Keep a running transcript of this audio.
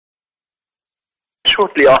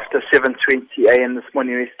Shortly after 7:20 a.m. this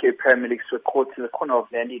morning, rescue paramedics were called to the corner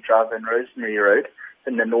of Nandi Drive and Rosary Road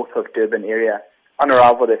in the north of Durban area. On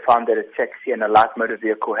arrival, they found that a taxi and a light motor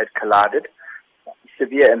vehicle had collided.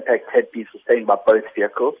 Severe impact had been sustained by both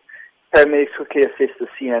vehicles. Paramedics quickly assessed the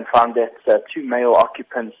scene and found that two male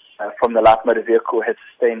occupants from the light motor vehicle had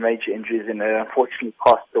sustained major injuries and had unfortunately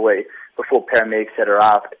passed away before paramedics had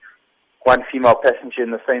arrived. One female passenger in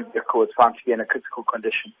the same vehicle was found to be in a critical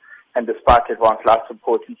condition, and despite advanced life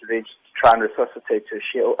support interventions to try and resuscitate her,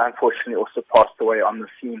 she unfortunately also passed away on the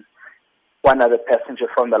scene. One other passenger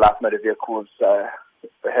from the light motor vehicle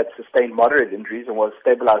had sustained moderate injuries and was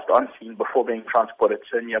stabilized on scene before being transported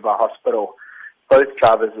to a nearby hospital. Both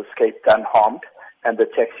drivers escaped unharmed, and the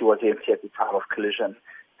taxi was empty at the time of collision.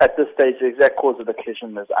 At this stage, the exact cause of the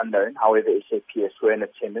collision is unknown. However, SAPS were in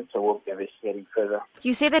attendance and will be investigating further.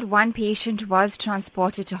 You say that one patient was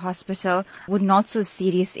transported to hospital with not so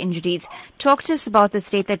serious injuries. Talk to us about the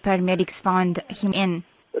state that paramedics found him in.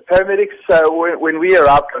 The paramedics, when we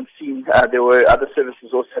arrived on scene, there were other services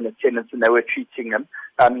also in attendance and they were treating him.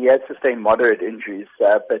 He had sustained moderate injuries,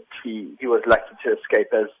 but he was lucky to escape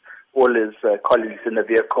as all his colleagues in the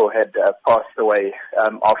vehicle had passed away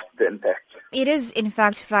after the impact. It is, in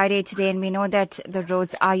fact, Friday today, and we know that the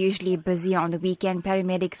roads are usually busy on the weekend.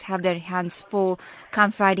 Paramedics have their hands full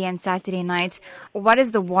come Friday and Saturday nights. What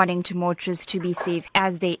is the warning to motorists to be safe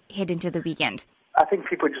as they head into the weekend? I think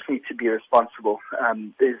people just need to be responsible.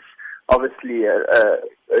 There's obviously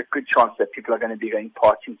a good chance that people are going to be going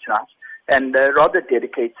partying tonight. And rather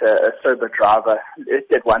dedicate a sober driver.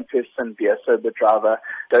 Let one person be a sober driver.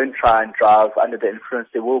 Don't try and drive under the influence.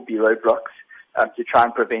 There will be roadblocks to try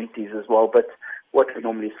and prevent these as well. But what we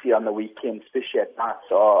normally see on the weekend, especially at nights,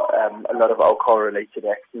 are a lot of alcohol-related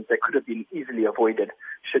accidents that could have been easily avoided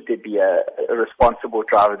should there be a responsible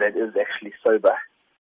driver that is actually sober.